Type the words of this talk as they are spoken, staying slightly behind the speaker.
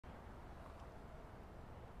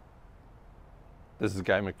This is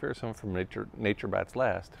Guy McPherson from Nature Bats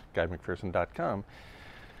Last, GuyMcPherson.com,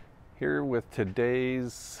 here with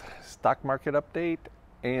today's stock market update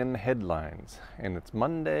and headlines. And it's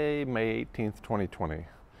Monday, May 18th, 2020.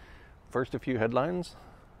 First, a few headlines.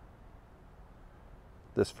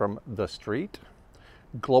 This from The Street.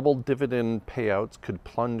 Global dividend payouts could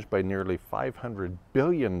plunge by nearly $500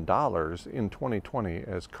 billion in 2020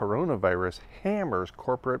 as coronavirus hammers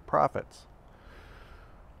corporate profits.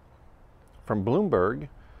 From Bloomberg,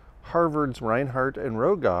 Harvard's Reinhart and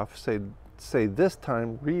Rogoff say this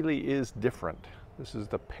time really is different. This is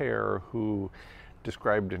the pair who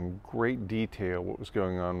described in great detail what was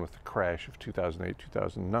going on with the crash of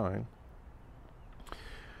 2008-2009.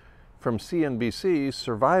 From CNBC,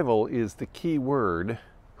 survival is the key word.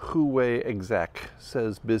 Huawei exec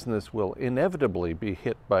says business will inevitably be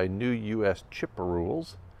hit by new U.S. chip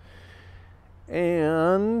rules.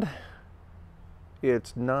 And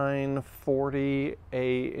it's 9:40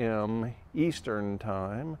 a.m. Eastern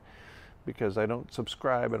Time because I don't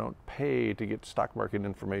subscribe, I don't pay to get stock market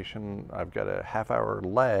information. I've got a half-hour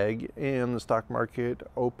lag, and the stock market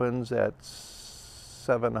opens at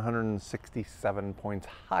 767 points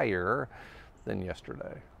higher than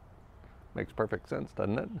yesterday. Makes perfect sense,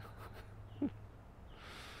 doesn't it?